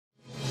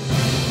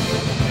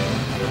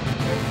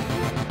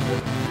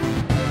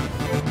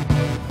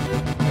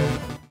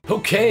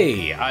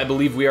Okay, I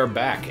believe we are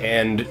back,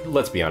 and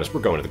let's be honest,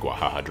 we're going to the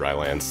Gwahaha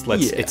Drylands.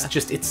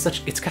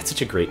 It's got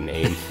such a great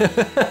name.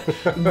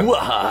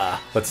 Gwahaha.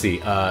 Let's see,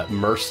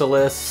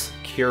 Merciless,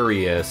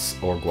 Curious,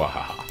 or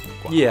Gwahaha.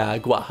 Yeah,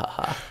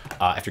 Gwahaha.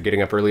 After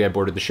getting up early, I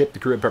boarded the ship. The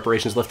crew had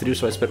preparations left to do,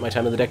 so I spent my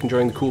time on the deck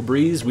enjoying the cool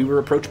breeze. We were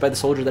approached by the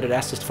soldier that had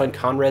asked us to find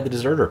Conrad the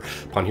deserter.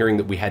 Upon hearing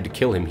that we had to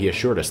kill him, he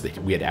assured us that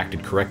we had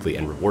acted correctly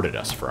and rewarded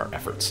us for our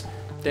efforts.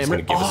 Damn He's it. going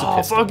to give us a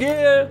pistol. Fuck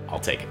yeah!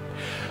 I'll take it.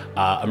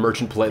 A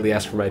merchant politely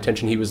asked for my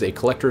attention. He was a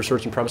collector of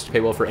sorts and promised to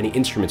pay well for any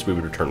instruments we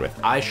would return with.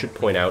 I should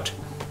point out,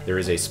 there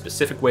is a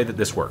specific way that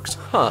this works.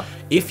 Huh.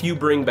 If you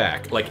bring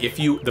back,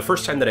 the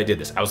first time that I did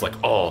this, I was like,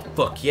 oh,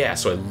 fuck yeah.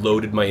 So I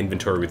loaded my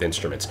inventory with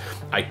instruments.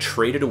 I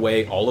traded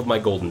away all of my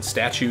golden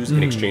statues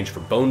in exchange for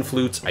bone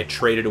flutes. I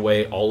traded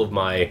away all of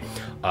my,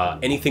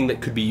 anything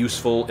that could be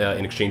useful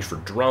in exchange for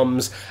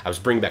drums. I was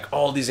bringing back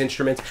all these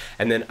instruments,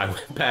 and then I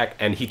went back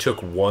and he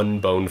took one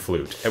bone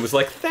flute and was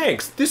like,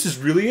 thanks, this is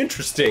really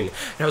interesting.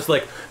 And I was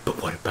like,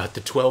 but what about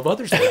the 12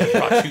 others that I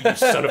brought you, you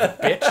son of a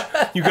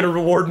bitch? You gonna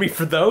reward me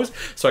for those?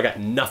 So I got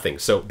nothing.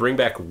 So bring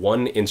back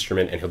one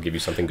instrument and he'll give you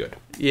something good.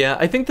 Yeah,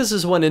 I think this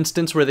is one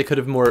instance where they could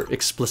have more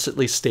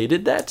explicitly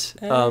stated that.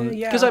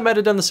 Because I might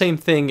have done the same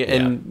thing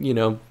and, you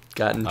know,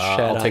 gotten shat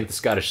on. I'll take the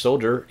Scottish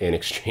soldier in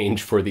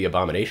exchange for the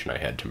abomination I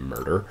had to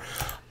murder.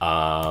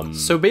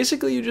 So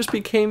basically you just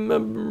became a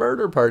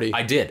murder party.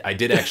 I did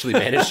actually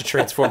manage to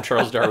transform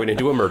Charles Darwin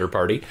into a murder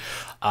party.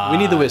 We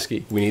need the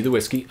whiskey. We need the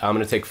whiskey. I'm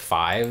going to take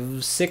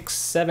 5, 6,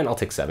 7. I'll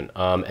take 7.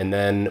 And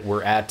then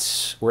we're at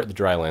the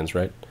drylands,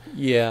 right?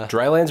 Yeah.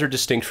 Drylands are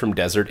distinct from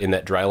desert in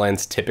that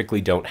drylands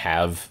typically don't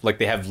have, like,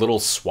 they have little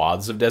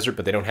swaths of desert,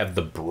 but they don't have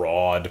the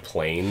broad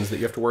plains that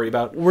you have to worry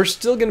about. We're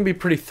still going to be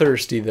pretty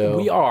thirsty, though.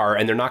 We are,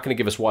 and they're not going to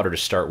give us water to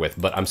start with,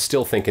 but I'm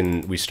still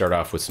thinking we start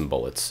off with some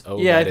bullets. Oh,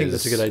 yeah, I think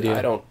that's a good idea.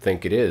 I don't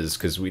think it is,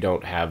 because we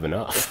don't have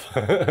enough.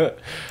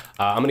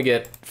 I'm going to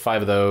get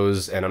 5 of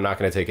those, and I'm not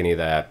going to take any of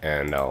that,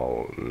 and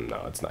no,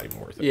 it's not even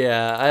worth it.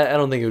 Yeah, I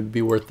don't think it would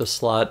be worth the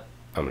slot.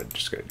 I'm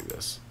just going to do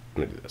this.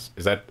 I'm gonna do this.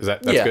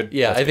 That's yeah, good?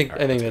 Yeah, that's I think good.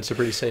 Right, I think that's a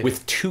pretty safe.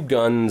 With 2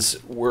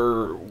 guns,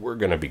 we're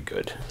gonna be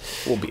good.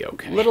 We'll be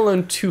okay. Let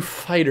alone 2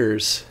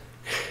 fighters.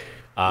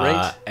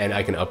 Right? And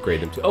I can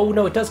upgrade them to. Oh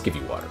no, it does give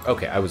you water.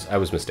 Okay, I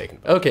was mistaken.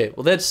 Okay,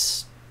 well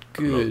that's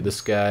good.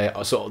 This guy.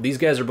 So these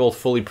guys are both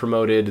fully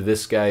promoted.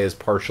 This guy is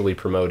partially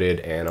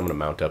promoted, and I'm gonna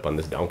mount up on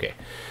this donkey.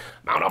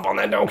 Mount up on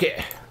that donkey.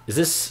 Is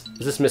this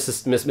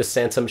Miss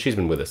Sansom? She's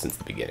been with us since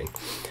the beginning.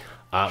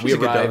 We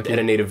arrived at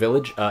a native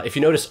village. If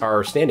you notice,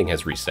 our standing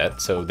has reset,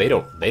 so they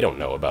don't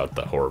know about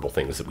the horrible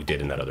things that we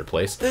did in that other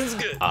place. This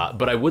is good.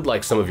 But I would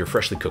like some of your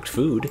freshly cooked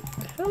food.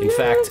 Hell in yeah.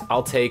 fact,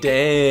 I'll take.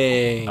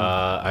 Dang.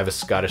 I have a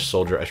Scottish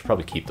soldier. I should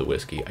probably keep the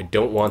whiskey. I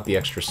don't want the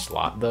extra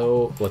slot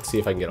though. Let's see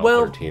if I can get all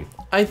 13.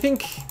 I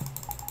think.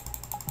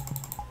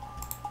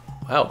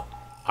 Wow.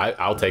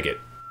 I'll take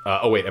it.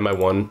 Oh wait, am I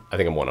 1? I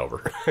think I'm 1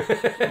 over.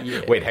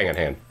 Yeah. Wait, hang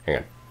on.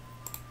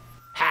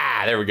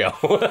 Ha! There we go.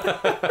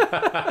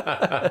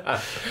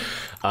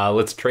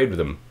 Let's trade with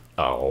them.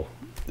 Oh.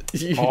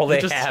 All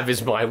they have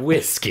is my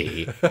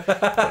whiskey.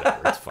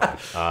 Whatever, it's fine.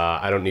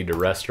 I don't need to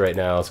rest right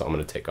now, so I'm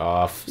going to take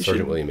off.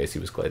 Sergeant William Macy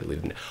was glad to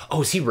leave him.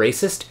 Oh, is he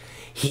racist?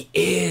 He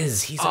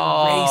is. He's a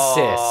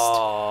racist.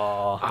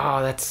 Oh,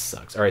 that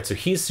sucks. All right, so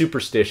he's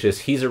superstitious,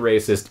 he's a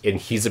racist, and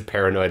he's a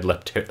paranoid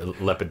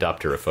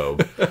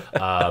lepidopterophobe.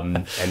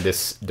 And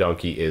this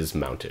donkey is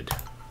mounted.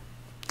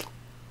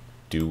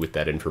 Do with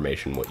that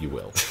information what you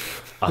will.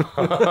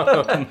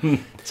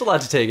 It's a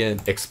lot to take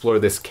in. Explore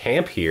this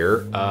camp here.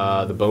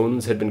 The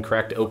bones had been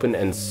cracked open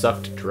and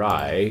sucked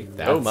dry.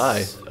 That's, oh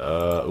my.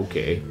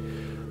 Okay.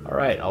 All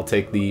right, I'll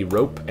take the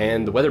rope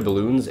and the weather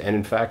balloons, and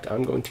in fact,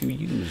 I'm going to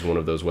use one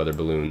of those weather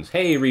balloons.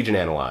 Hey, region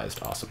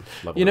analyzed. Awesome.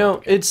 You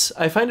know,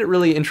 I find it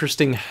really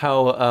interesting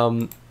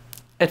how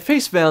at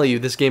face value,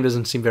 this game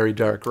doesn't seem very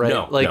dark, right?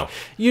 No, like, no.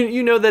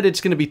 You know that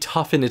it's going to be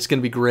tough and it's going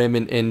to be grim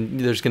and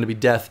there's going to be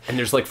death. And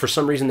there's like, for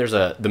some reason, there's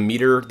the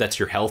meter that's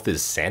your health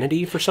is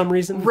sanity for some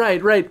reason.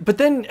 Right. But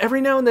then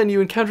every now and then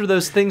you encounter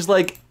those things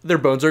like their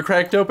bones are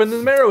cracked open and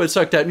the marrow is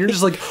sucked out and you're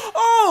just like,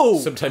 oh!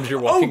 Sometimes you're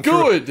walking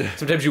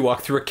sometimes you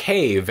walk through a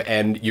cave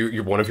and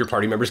one of your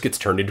party members gets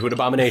turned into an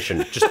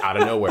abomination just out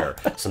of nowhere.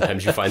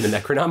 Sometimes you find the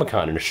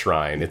Necronomicon in a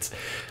shrine.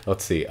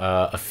 Let's see,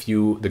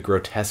 the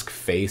grotesque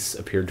face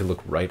appeared to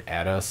look right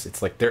at us.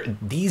 It's like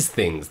these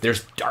things.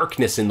 There's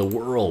darkness in the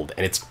world,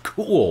 and it's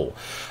cool.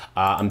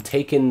 I'm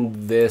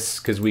taking this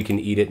because we can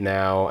eat it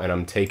now, and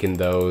I'm taking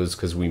those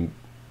because we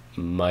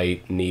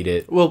might need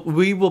it. Well,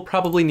 we will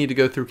probably need to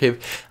go through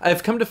cave.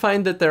 I've come to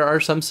find that there are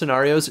some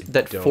scenarios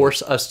that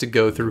force us to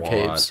go through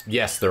caves.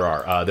 Yes, there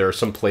are. There are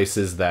some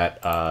places that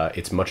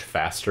it's much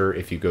faster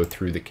if you go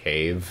through the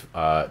cave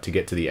to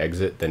get to the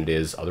exit than it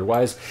is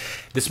otherwise.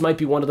 This might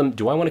be one of them.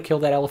 Do I want to kill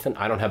that elephant?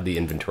 I don't have the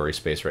inventory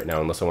space right now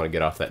unless I want to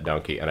get off that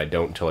donkey, and I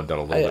don't until I've done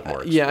a little bit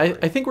more exploring. Yeah,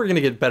 I think we're going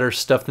to get better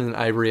stuff than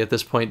ivory at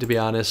this point, to be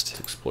honest.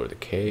 Let's explore the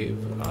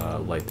cave,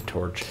 light the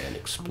torch, and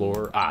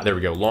explore. There we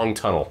go. Long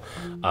tunnel.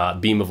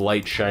 Beam of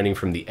light shining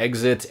from the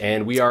exit,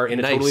 and we are in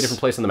a totally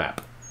different place on the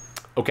map.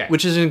 Okay.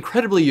 Which is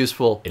incredibly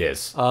useful. It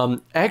is.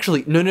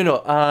 Actually, no.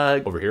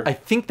 Over here? I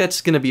think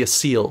that's going to be a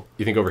seal.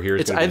 You think over here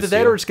it's going to be either a seal?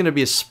 that or it's going to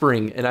be a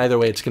spring, and either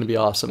way, it's going to be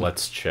awesome.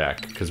 Let's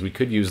check, because we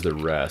could use the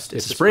rest.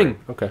 It's a spring.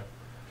 Okay.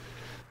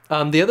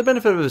 The other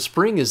benefit of a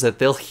spring is that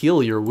they'll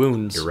heal your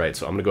wounds. You're right,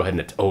 so I'm going to go ahead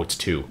and... Oh, it's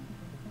 2.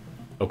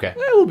 Okay.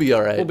 We'll be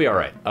all right. We'll be all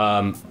right.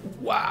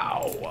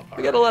 Wow.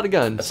 We got a lot of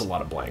guns. That's a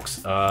lot of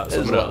blanks. So I'm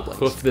going to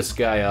hoof this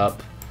guy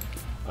up.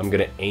 I'm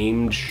going to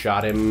aim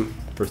shot him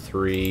for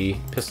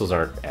 3. Pistols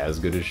aren't as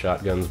good as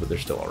shotguns, but they're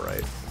still all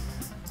right.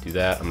 Do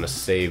that. I'm going to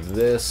save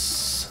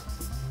this.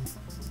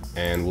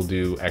 And we'll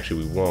do...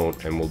 Actually, we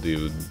won't. And we'll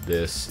do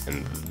this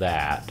and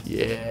that.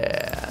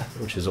 Yeah.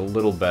 Which is a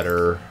little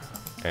better.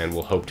 And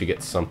we'll hope to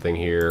get something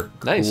here.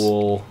 Nice.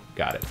 Cool.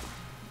 Got it.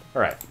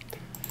 All right.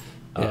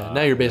 Yeah,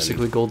 now you're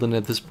basically golden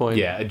at this point.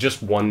 Yeah,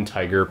 just one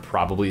tiger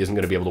probably isn't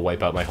going to be able to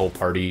wipe out my whole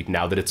party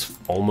now that it's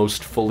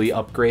almost fully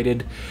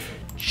upgraded.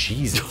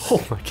 Jesus. Oh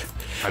my god.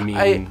 I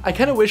mean... I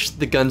kind of wish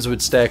the guns would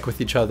stack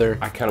with each other.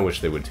 I kind of wish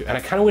they would too. And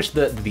I kind of wish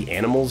that the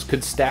animals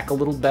could stack a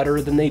little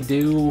better than they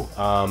do.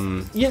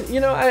 You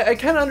know, I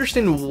kind of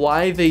understand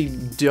why they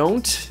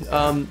don't.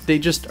 They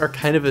just are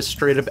kind of a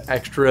straight up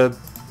extra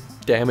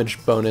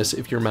damage bonus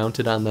if you're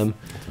mounted on them.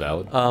 That's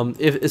valid.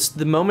 If it's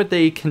the moment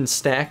they can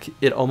stack,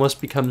 it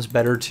almost becomes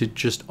better to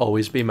just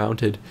always be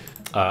mounted.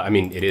 I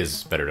mean, it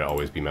is better to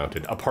always be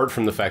mounted, apart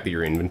from the fact that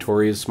your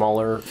inventory is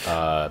smaller,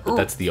 but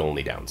that's the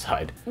only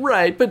downside.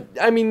 Right, but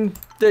I mean,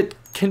 that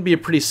can be a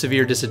pretty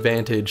severe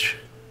disadvantage.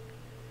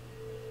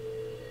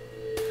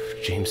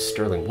 James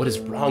Sterling, what is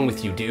wrong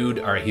with you, dude?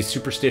 All right, he's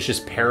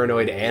superstitious,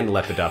 paranoid, and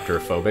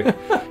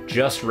lepidopterophobic.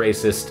 Just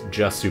racist,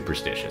 just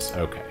superstitious.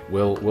 Okay,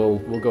 we'll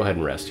go ahead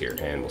and rest here,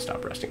 and we'll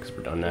stop resting because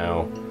we're done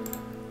now.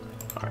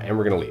 All right, and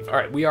we're gonna leave. All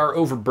right, we are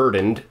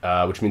overburdened,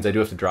 which means I do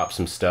have to drop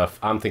some stuff.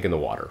 I'm thinking the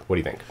water. What do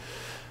you think?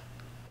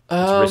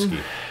 It's risky.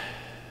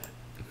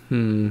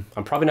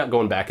 I'm probably not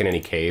going back in any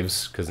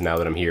caves because now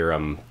that I'm here,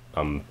 I'm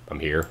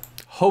here.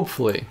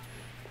 Hopefully.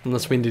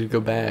 Unless we need to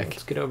go back.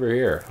 Let's get over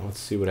here. Let's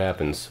see what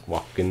happens.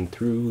 Walking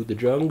through the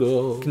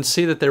jungle. You can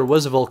see that there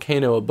was a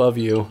volcano above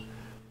you.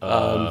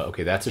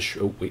 Okay, that's a...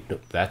 oh, wait, no,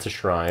 that's a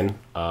shrine.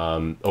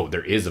 Oh,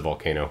 there is a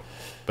volcano,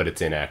 but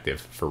it's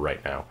inactive for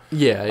right now.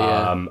 Yeah,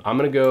 yeah. I'm going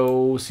to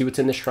go see what's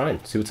in this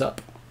shrine. See what's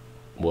up.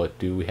 What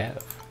do we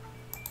have?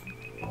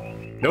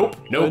 Nope,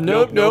 nope,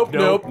 nope, nope,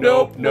 nope,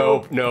 nope,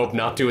 nope, nope,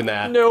 not doing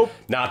that. Nope.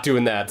 Not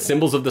doing that.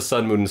 Symbols of the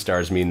sun, moon, and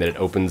stars mean that it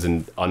opens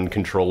an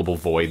uncontrollable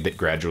void that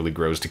gradually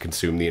grows to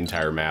consume the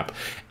entire map.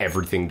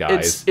 Everything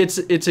dies.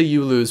 It's a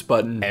you lose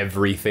button.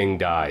 Everything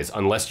dies.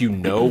 Unless you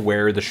know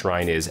where the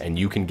shrine is and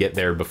you can get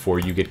there before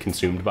you get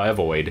consumed by a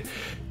void,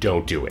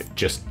 don't do it.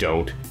 Just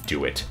don't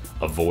do it.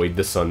 Avoid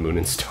the sun, moon,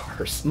 and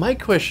stars. My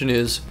question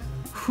is,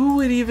 who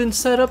would even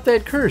set up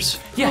that curse?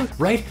 Yeah,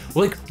 right?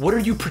 Like, what are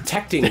you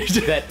protecting?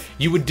 That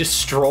you would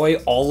destroy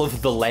all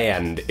of the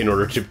land in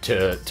order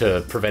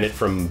to prevent it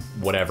from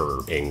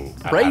whatever-ing.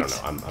 Right?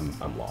 I don't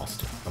know. I'm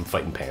lost. I'm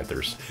fighting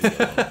panthers.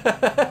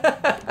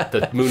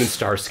 The moon and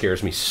stars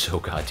scares me so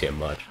goddamn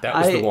much. That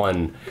was the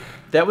one...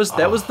 That was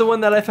the one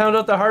that I found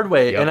out the hard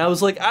way, and I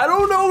was like, I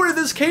don't know where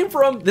this came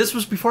from. This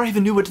was before I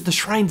even knew what the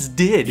shrines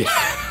did,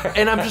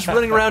 and I'm just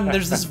running around and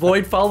there's this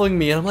void following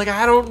me, and I'm like,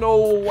 I don't know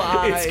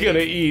why. It's gonna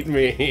eat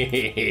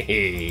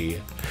me.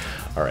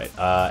 All right,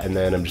 and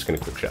then I'm just gonna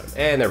quick shot,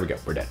 and there we go.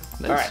 We're dead.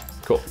 Nice. All right,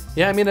 cool.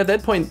 Yeah, I mean, at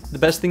that point, the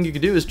best thing you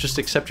could do is just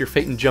accept your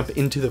fate and jump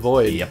into the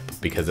void. Yep,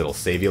 because it'll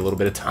save you a little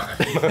bit of time.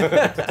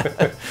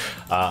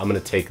 I'm going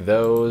to take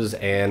those,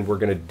 and we're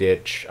going to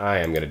ditch... I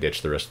am going to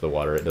ditch the rest of the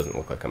water. It doesn't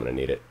look like I'm going to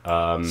need it.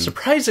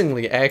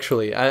 Surprisingly,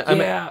 actually.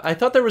 I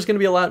thought there was going to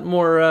be a lot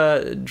more,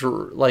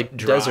 dry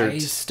desert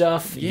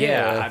stuff.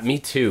 Yeah, me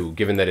too,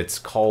 given that it's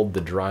called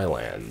the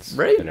Drylands.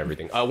 Right. And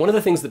everything. One of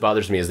the things that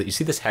bothers me is that you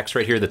see this hex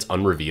right here that's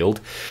unrevealed.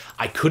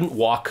 I couldn't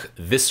walk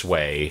this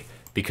way...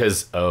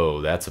 Because, oh,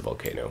 that's a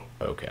volcano.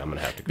 Okay, I'm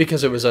gonna have to...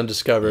 Because it was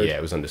undiscovered. Yeah,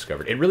 it was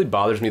undiscovered. It really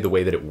bothers me the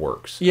way that it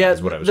works, yeah,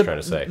 is what I was trying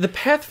to say. The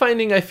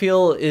pathfinding, I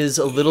feel, is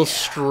a little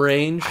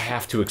strange. I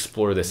have to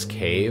explore this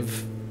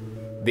cave.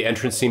 The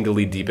entrance seemed to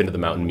lead deep into the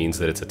mountain means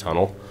that it's a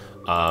tunnel.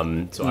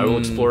 So I will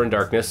explore in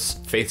darkness.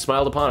 Faith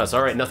smiled upon us.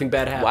 All right, nothing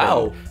bad happened.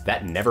 Wow.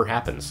 That never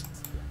happens.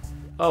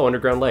 Oh,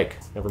 underground lake.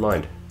 Never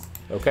mind.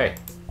 Okay.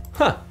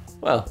 Huh.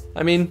 Well,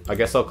 I mean... I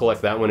guess I'll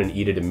collect that one and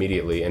eat it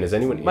immediately. And is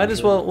anyone... Might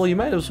as well... Well, you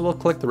might as well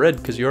collect the red,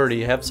 because you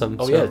already have some.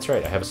 Oh, yeah, that's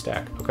right. I have a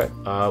stack. Okay.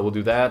 We'll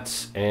do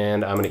that,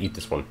 and I'm going to eat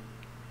this one.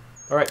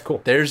 All right,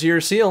 cool. There's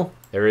your seal.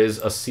 There is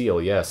a seal,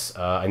 yes.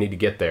 I need to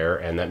get there,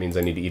 and that means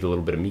I need to eat a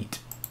little bit of meat.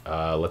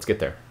 Let's get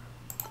there.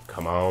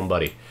 Come on,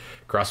 buddy.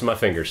 Crossing my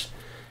fingers.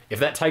 If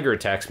that tiger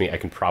attacks me, I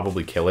can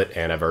probably kill it,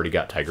 and I've already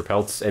got tiger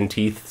pelts and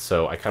teeth,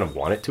 so I kind of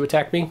want it to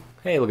attack me.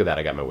 Hey, look at that.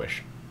 I got my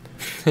wish.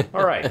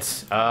 All right,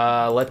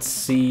 let's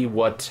see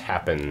what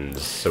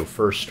happens. So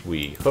first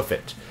we hoof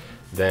it,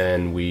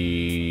 then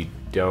we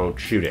don't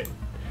shoot it.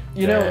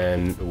 You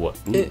then know, what?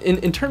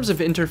 In terms of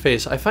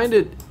interface, I find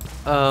it,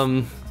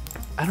 I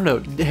don't know.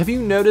 Have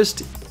you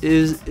noticed,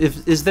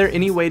 is there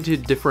any way to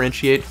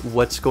differentiate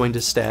what's going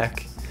to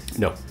stack?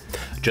 No.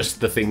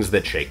 just the things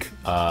that shake,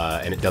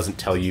 and it doesn't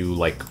tell you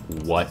like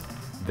what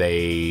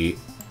they.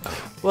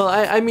 Well,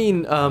 I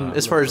mean,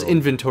 as far as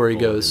inventory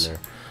goes.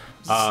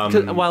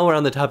 While we're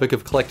on the topic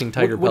of collecting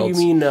tiger pelts. What do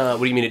you mean? What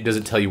do you mean? It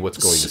doesn't tell you what's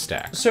going to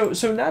stack? So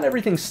not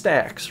everything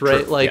stacks,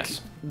 right? True, like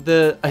yes.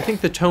 I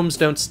think the tomes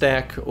don't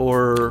stack,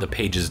 or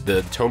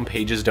the tome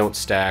pages don't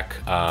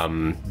stack.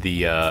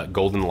 The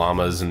golden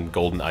llamas and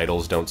golden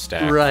idols don't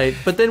stack. Right,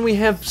 but then we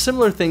have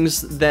similar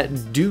things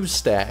that do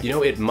stack. You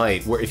know, it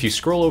might. Where if you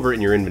scroll over in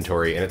your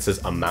inventory and it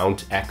says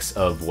amount X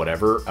of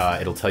whatever,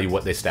 it'll tell you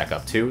what they stack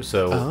up to.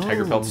 So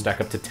tiger pelts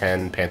stack up to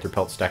 10, panther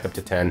pelts stack up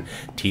to 10,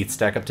 teeth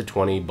stack up to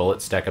 20,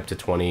 bullets stack up to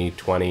 20,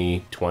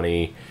 20,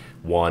 20,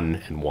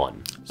 1, and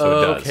 1.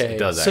 So it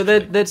does. So actually.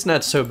 That's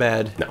not so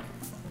bad. No.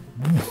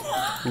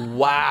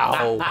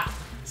 Wow.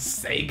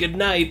 Say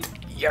goodnight.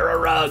 You're a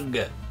rug.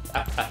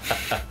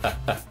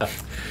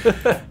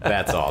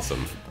 That's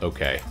awesome.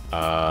 Okay.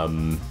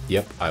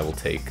 Yep, I will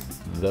take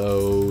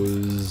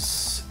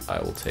those.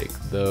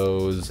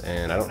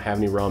 And I don't have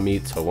any raw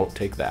meat, so I won't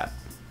take that.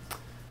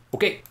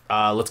 Okay,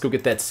 let's go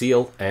get that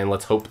seal, and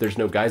let's hope there's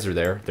no geyser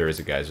there. There is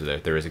a geyser there.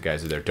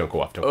 Don't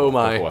go off. Don't go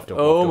off. Don't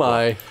go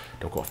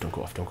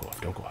off.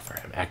 All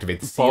right,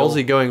 activate the seal.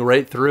 Ballsy going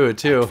right through it,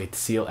 too. Activate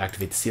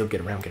the seal. Get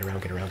around. Come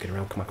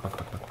on.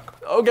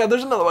 Oh, God,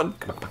 there's another one.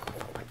 Come on.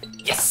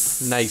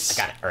 Yes! Nice.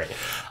 I got it.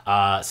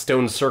 All right.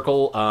 Stone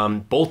circle.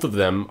 Both of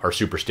them are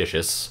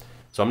superstitious,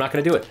 so I'm not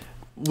going to do it.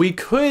 We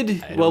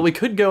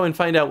could go and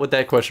find out what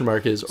that question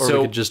mark is, or we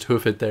could just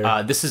hoof it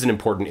there. This is an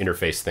important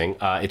interface thing.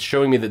 It's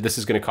showing me that this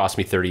is going to cost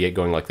me 38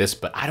 going like this,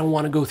 but I don't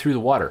want to go through the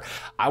water.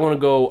 I want to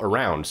go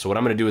around. So what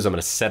I'm going to do is I'm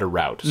going to set a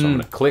route. So I'm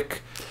going to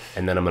click,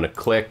 and then I'm going to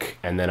click,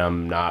 and then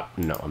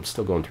I'm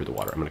still going through the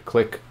water. I'm going to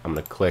click, and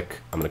then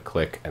I'm going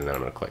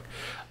to click.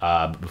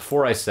 But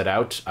before I set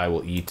out, I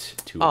will eat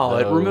 2 of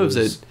those. It removes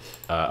it.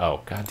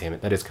 Oh, god damn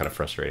it. That is kind of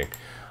frustrating.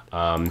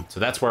 So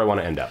that's where I want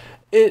to end up.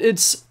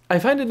 I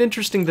find it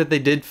interesting that they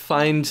did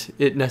find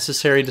it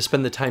necessary to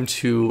spend the time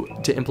to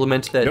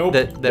implement that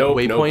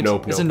waypoint.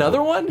 Nope. Is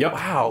another one? Yep.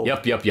 Wow.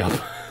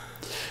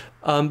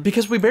 Yep.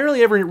 Because we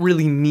barely ever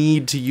really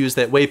need to use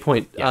that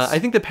waypoint. Yes. I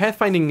think the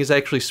pathfinding is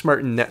actually smart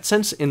in that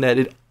sense, in that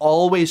it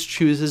always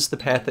chooses the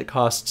path that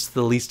costs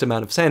the least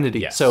amount of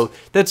sanity. Yes. So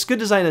that's good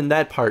design in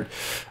that part.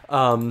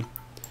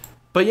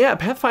 But yeah,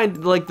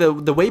 Pathfind, like the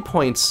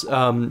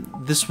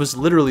waypoints, this was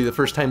literally the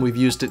first time we've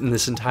used it in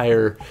this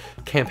entire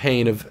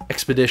campaign of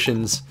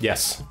expeditions.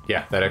 Yes.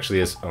 Yeah, that actually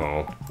is.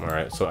 Oh, all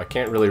right. So I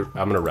can't really.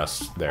 I'm going to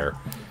rest there.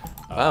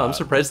 Wow, I'm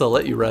surprised they'll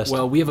let you rest.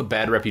 Well, we have a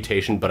bad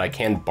reputation, but I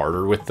can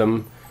barter with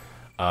them.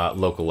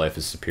 Local life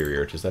is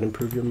superior. Does that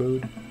improve your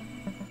mood?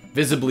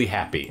 Visibly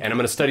happy. And I'm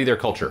going to study their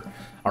culture.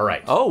 All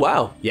right. Oh,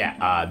 wow.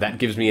 Yeah, that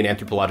gives me an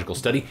anthropological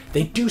study.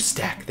 They do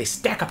stack. They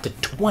stack up to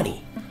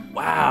 20.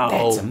 Wow.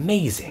 That's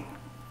amazing.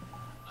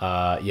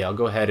 Yeah, I'll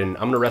go ahead and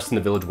I'm going to rest in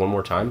the village one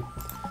more time.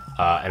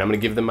 And I'm going to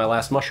give them my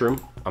last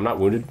mushroom. I'm not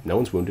wounded. No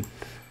one's wounded.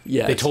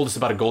 Yeah. They told us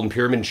about a golden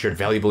pyramid and shared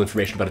valuable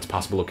information about its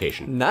possible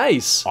location.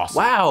 Nice. Awesome.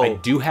 Wow. I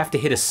do have to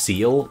hit a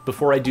seal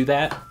before I do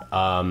that.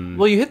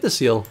 Well, you hit the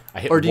seal.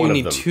 I hit or do one you of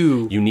need them.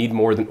 2? You need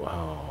more than...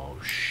 Oh,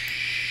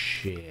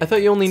 shit. I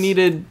thought you only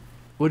needed...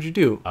 What'd you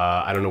do?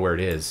 I don't know where it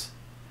is.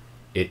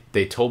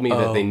 They told me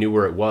that they knew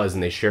where it was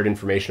and they shared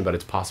information about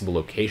its possible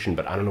location,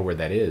 but I don't know where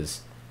that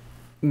is.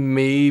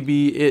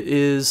 Maybe it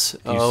is...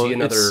 Do you see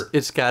another...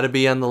 It's got to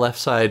be on the left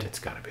side. It's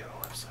got to be on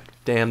the left side.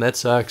 Damn, that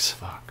sucks.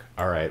 Fuck.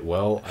 All right,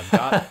 well,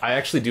 I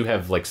actually do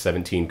have like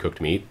 17 cooked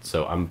meat,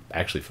 so I'm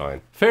actually fine.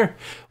 Fair.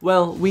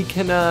 Well, we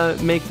can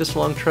make this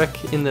long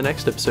trek in the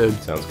next episode.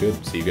 Sounds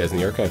good. See you guys in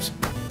the archives.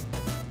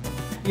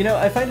 You know,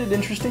 I find it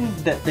interesting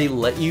that they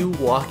let you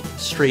walk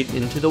straight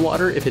into the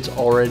water if it's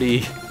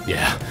already...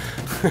 Yeah.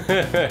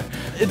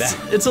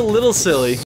 It's a little silly.